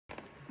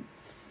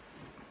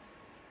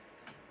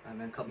And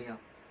then cut me out.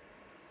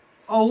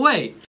 Oh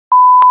wait.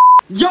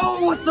 Yo,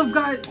 what's up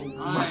guys? Oh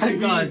my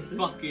god,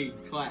 fucking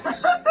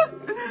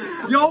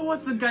twat. Yo,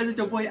 what's up guys? It's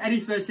your boy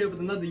Adismash here with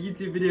another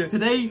YouTube video.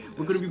 Today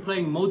we're gonna be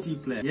playing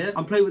multiplayer. Yeah,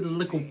 I'm playing with this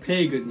little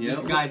pagan. Yeah,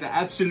 this guy's an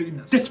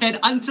absolute dickhead.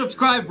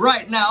 Unsubscribe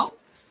right now.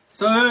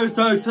 So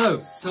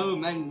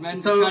man,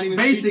 so can't even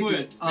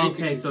basically, speak words.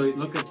 Okay, so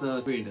look at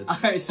the screen.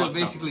 Alright, so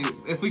basically,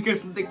 if we could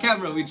from the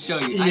camera, we'd show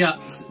you. Yeah.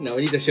 No,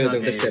 we need to show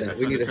them the setup.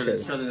 We need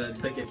to show them the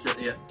ticket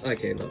shit. Yeah.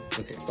 Okay, no.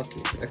 Okay, fuck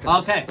you.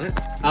 Okay.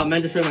 I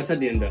meant to show my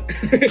teddy in there.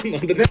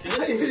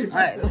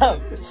 Alright,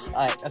 love.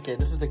 Alright, okay,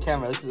 this is the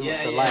camera. This is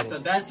the lighting. So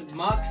that's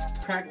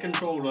Mark's crack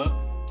controller.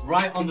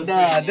 Right on the screen.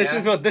 Nah, this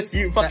is what this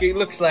fucking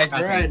looks like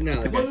right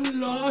now.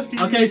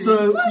 Okay,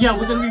 so yeah,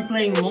 we're gonna be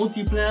playing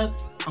multiplayer.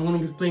 I'm gonna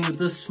be playing with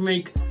this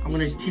snake. I'm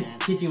gonna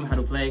teach him how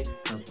to play.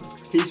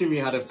 Teaching me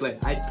how to play.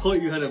 I taught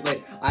you how to play.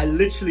 I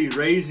literally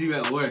raised you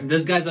at work.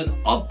 This guy's an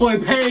up boy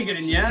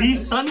pagan, yeah?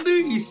 These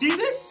Sundu, you see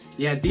this?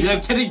 Yeah, these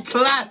are getting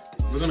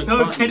clapped. We're gonna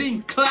They're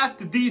getting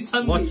clapped, these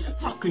Sundu. What's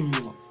fucking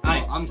you up?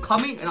 Alright, I'm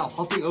coming and I'm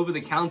hopping over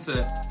the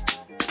counter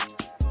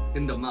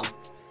in the mouth.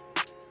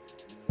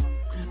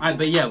 Alright,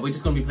 but yeah, we're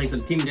just gonna be playing some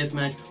team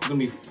deathmatch. We're gonna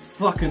be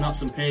fucking up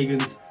some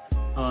pagans.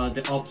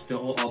 They're all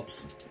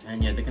ops.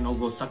 And yeah, they can all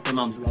go suck their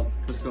mums.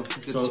 Let's go. Let's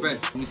get the spread.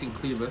 I'm using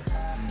cleaver.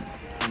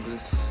 I'm gonna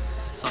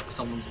suck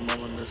someone's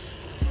mum on this.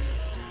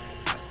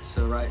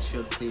 So right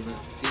shield cleaver.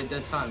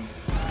 Dead silence.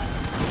 I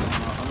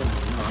don't know.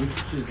 I'm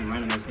just choosing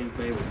random in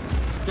favor.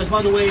 Just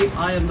by the way,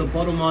 I am the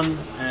bottom one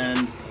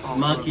and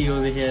Marky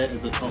over here is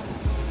the top.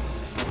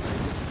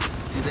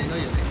 Do they know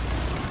your name?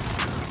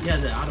 Yeah,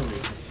 they're out of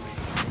it.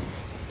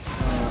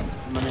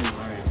 My name is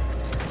Ari.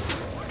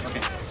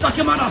 Okay. Suck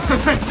him out!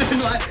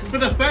 For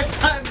the first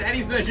time in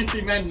any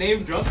legendary man name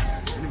drop.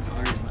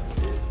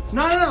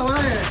 No,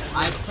 why?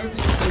 I purposely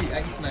call you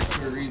Adismash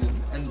for a reason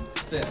and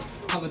to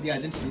cover the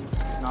identity.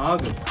 No,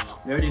 good.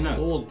 We already know.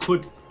 Oh,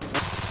 good.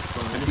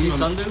 You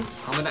Sundu,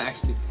 I'm gonna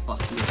actually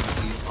fuck you.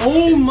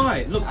 Oh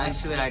my! Look.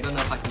 Actually, I don't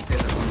know if I can say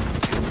that one.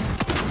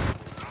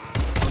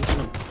 I'm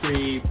gonna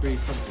pre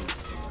something.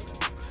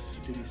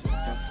 Do some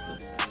justice.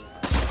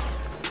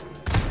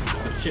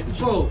 Shit.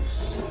 Whoa!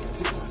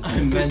 I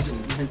meant to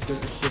go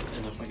to shift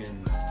and a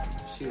fucking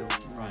shield.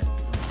 Right.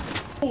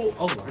 Oh,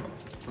 right.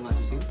 Well, not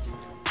you see this?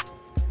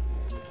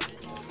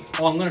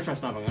 Oh, I'm gonna try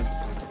sniper.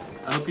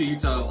 I hope you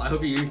use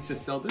to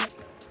sell this.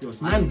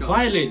 Man,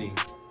 violating.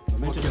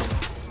 Man,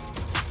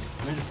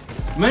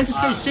 just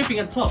straight shipping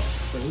at top.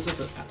 Wait, who's at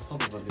the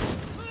top of it?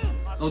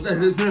 Oh,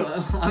 there's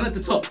no. I'm at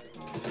the top.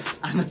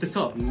 I'm at the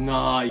top.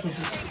 Nah.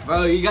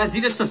 Bro, you guys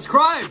need to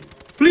subscribe,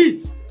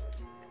 please.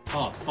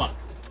 Oh fuck.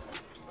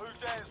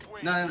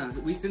 No.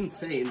 We didn't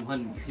say in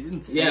one. We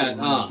didn't say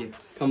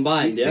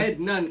combined. We said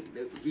none.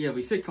 Yeah,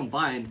 we said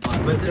combined.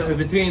 But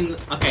between.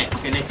 Okay,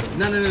 next one.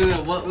 No.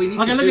 What we need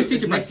to do let me see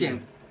is next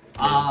game.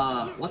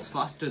 What's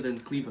faster than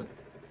cleaver?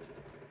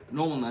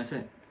 Normal knife.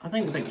 I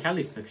think the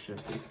Cali stick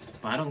should be,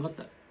 but I don't got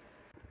that.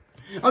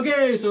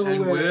 Okay, so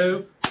and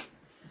we'll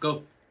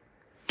go.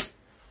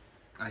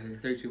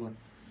 Alright, 3, 2, 1.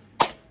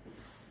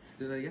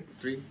 Do that again.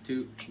 3,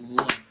 2,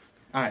 1.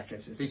 Alright,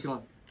 3, 2,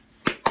 1.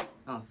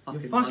 Oh,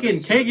 you're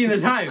fucking taking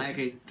the time.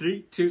 Okay,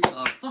 3, 2.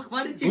 Oh, fuck,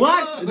 why did you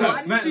what? Go?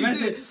 Why did you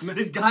do it?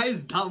 This guy is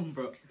dumb,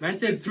 bro. Man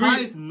said 3. This guy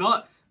is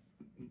not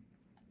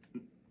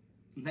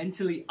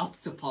mentally up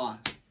to par.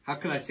 How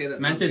can I say that?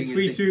 Man said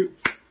 3, 2.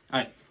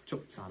 Alright,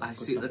 I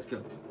see, let's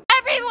go.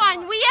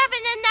 Everyone, we have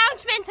an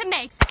announcement to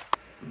make.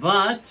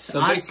 But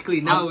so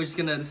basically now we're just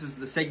gonna. This is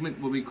the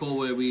segment where we call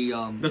where we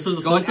This is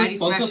the go on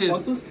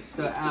sponsors.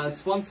 So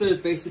sponsors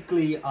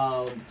basically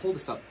hold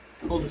this up.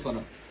 Hold this one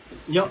up.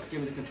 Yup.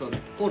 Give me the controller.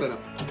 Hold it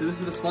up. So this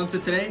is the sponsor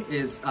today.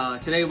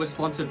 Today we're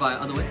sponsored by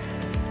other way.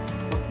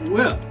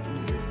 Where?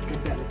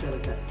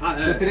 Like that.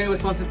 So today we're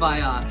sponsored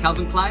by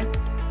Calvin Klein.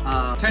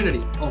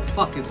 Eternity. Oh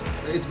fuck!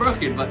 It's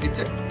broken, but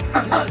it's.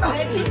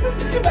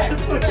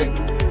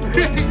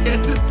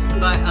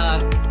 By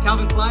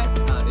Calvin Klein.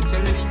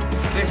 Eternity.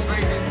 Best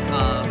fragrance.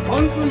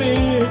 Sponsor me.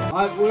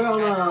 We're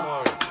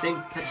on St.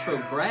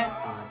 Petrograd.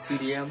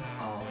 TDM.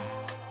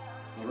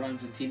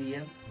 Rhymes with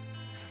TDM.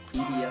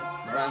 EDM.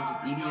 Rhymes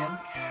with EDM.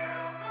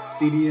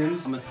 CDM.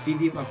 I'm a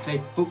CDM. I play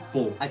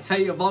football. I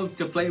tell your mom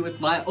to play with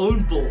my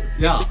own balls.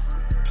 Yeah.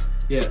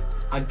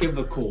 I'd give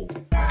her a call.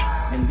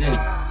 And then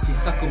she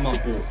suck on my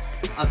balls.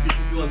 I'll give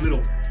you a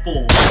little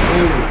ball.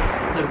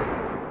 Because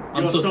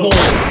I'm so tall.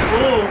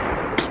 Oh.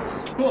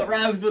 What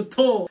rhymes with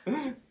tall?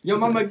 Your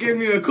mama gave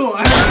me a call.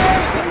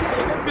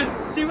 Because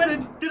she went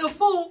and did a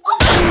fall.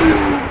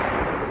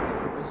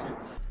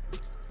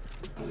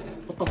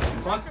 What the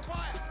fuck?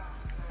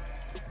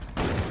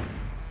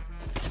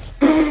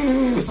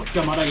 Suck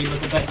your mother, you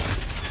little bitch.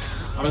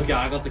 I don't care,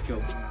 I got the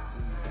kill.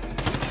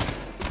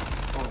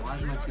 Oh, why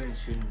is my team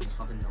shooting this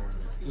fucking no one?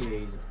 Yeah,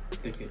 he's a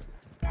dickhead.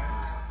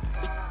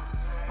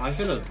 I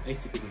should have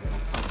basically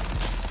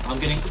I'm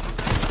getting.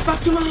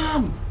 Suck your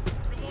mom!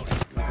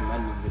 Like a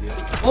random video.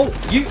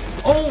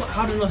 Oh,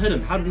 how did I not hit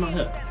him? How did I not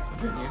hit?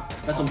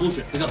 That's some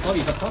bullshit. He's up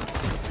top,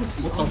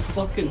 Pussy. What the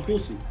fucking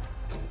pussy?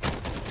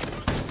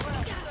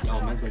 Oh,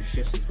 man's going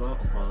shifts as well.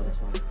 Oh, that's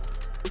fine.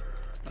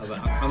 But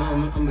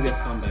I'm gonna be a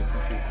scumbag.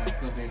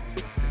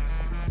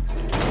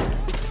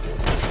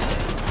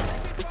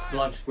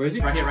 Blood. Where is he?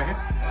 Right here.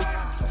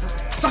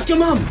 Suck your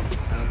mum!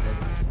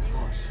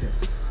 Oh shit.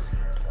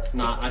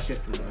 Nah, I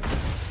shifted though.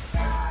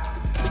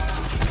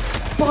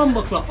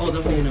 Bomber club! Oh,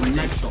 they're in a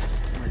nice shot.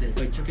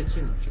 Wait, chuck it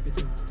in.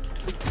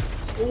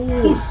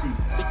 Oh, see.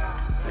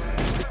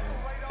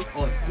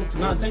 Oh, it's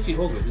No, it's actually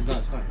all good. No,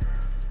 it's fine.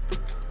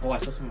 Oh, I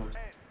saw someone.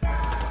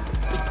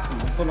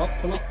 Come on,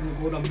 pull up,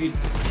 and go down beat.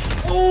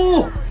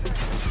 Oh!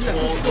 Yeah,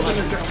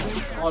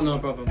 oh no,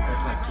 bro, I'm so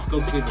like, just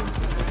go clear him.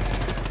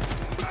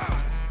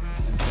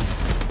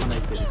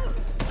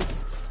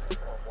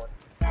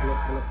 Pull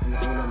up, and go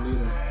down beat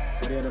him.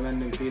 What the other man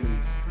didn't feed him?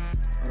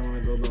 I don't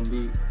want to go down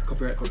beat.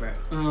 Copyright.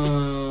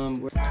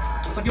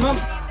 Suck him up!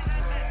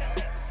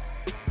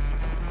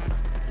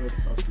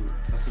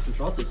 I see some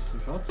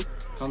shots.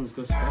 Come, let's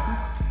go scrap him.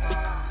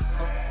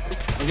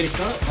 I'm getting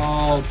shot.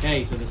 Oh,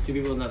 okay, so there's two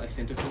people in that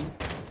center from me.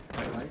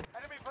 Right.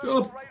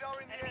 Go!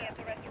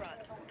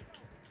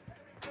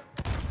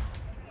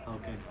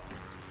 Okay.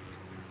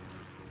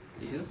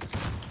 You see this?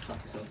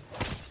 Fuck yourself.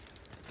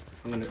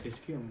 I'm gonna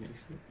execute.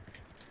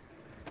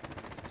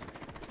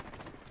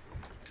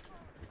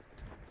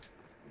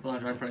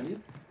 Blind right in front of you.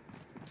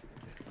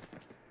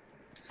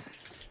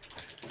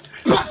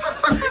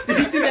 Did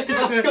you see that?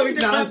 Because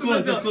I was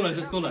going to Nah,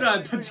 it's cool.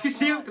 No, did you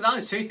see him? Because I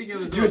was chasing him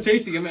as well. You were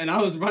chasing him and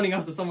I was running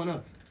after someone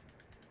else.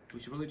 We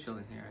should probably chill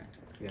in here, right?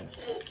 Yeah.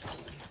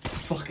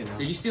 Fucking hell.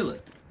 Did you steal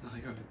it? Oh,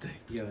 you're a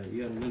dick. Yeah,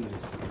 you gotta win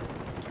this.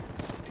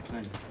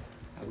 Decline.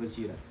 I will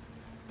see that.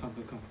 Come.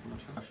 I'm not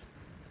trash.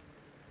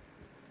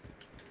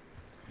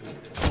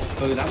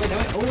 Go that way.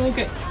 Oh,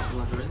 okay.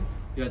 Blind already?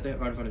 Yeah, there,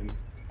 right in front of you.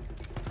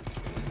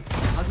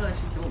 How did that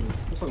actually kill me?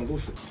 That's fucking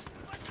bullshit.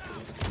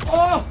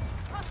 Oh!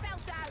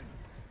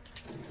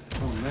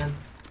 Oh, man.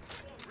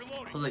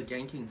 I was like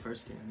ganking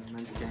first game, I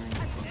meant gang.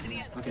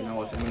 Okay, now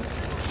watch. I'm gonna...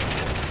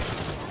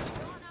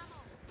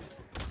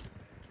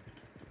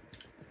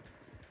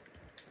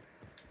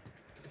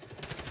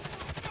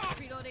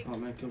 Oh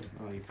man, kill him.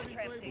 Oh, you fucking...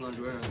 Blind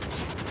where?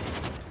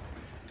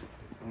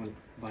 I'm gonna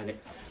violate.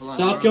 Blind,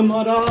 Suck where? your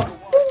mother!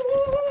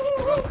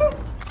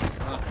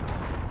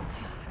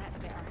 That's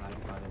better.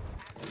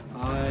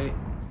 I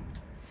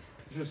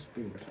just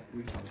being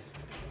retarded.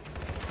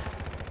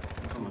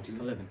 Come on,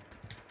 11.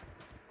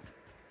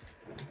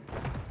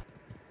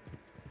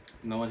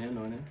 No one here.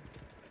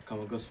 Come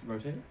on, go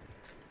rotate.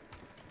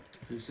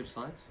 Do you switch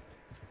sides?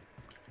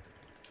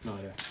 No, yeah.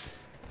 Why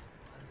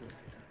is it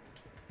like that?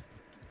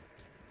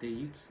 They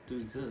used to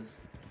exist.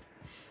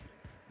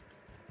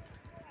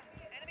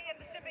 Enemy at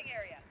the shipping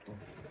area.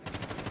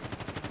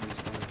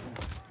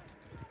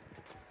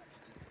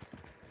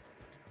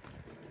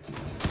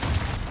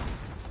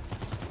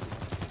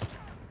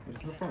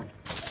 Where's the from?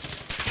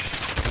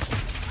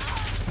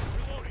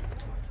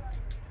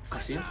 I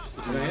see him.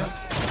 Right here.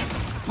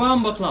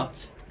 Bomber clot!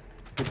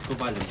 Physical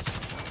violence.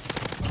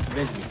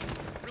 Revenge me.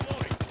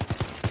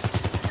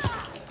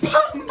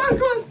 Bomber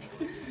clot!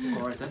 Go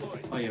right there.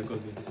 Oh yeah, go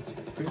good.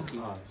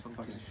 Fucking, Ah, some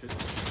fucking fucking shit.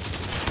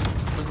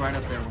 Look right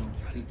up there when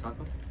you talk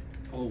about.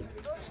 Oh,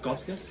 just go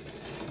upstairs?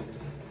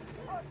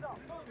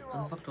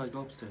 How the fuck do I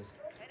go upstairs?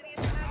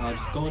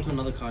 Just go into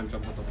another car and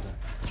jump on top of that.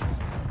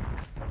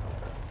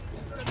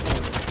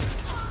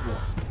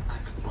 What?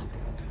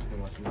 You're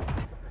watching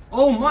that.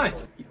 Oh my!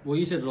 Well,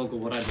 you said local,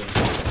 what I did.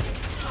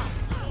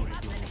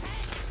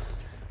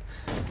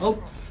 Oh!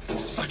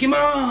 Suck him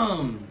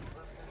mom!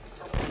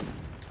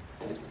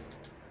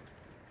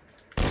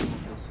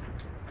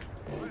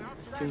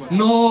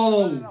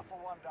 No!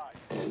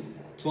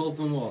 12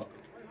 and what?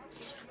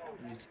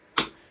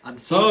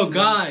 So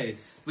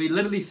guys, we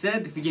literally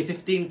said if we get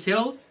 15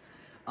 kills,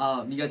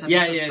 you guys have to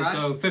yeah, subscribe.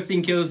 so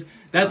 15 kills.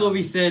 That's what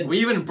we said. We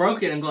even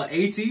broke it and got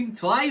 18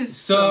 twice.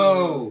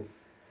 So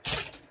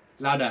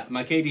louder.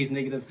 My KD is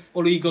negative.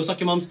 All of you go suck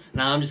your mums.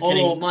 Nah, I'm just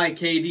kidding. Oh, my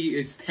KD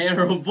is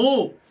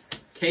terrible.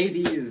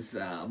 KD is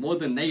more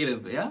than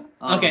negative, yeah?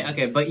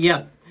 Okay, but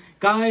yeah,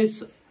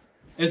 guys,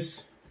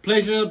 it's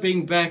pleasure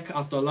being back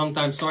after a long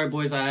time. Sorry,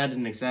 boys, I had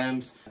an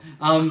exams.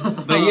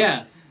 But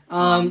yeah,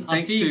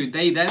 thanks to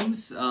they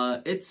thems.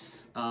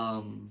 It's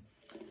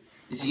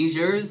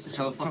seizures.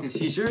 Have a fucking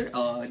seizure.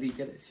 Do you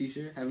get it?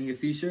 Seizure? Having a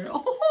seizure?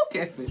 Oh,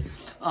 okay.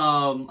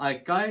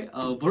 Aikai,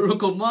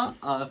 Borokoma,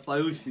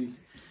 Fayushi.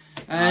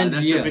 And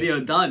that's the video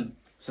done.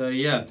 So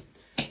yeah,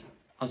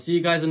 I'll see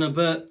you guys in a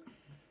bit.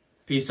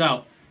 Peace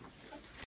out.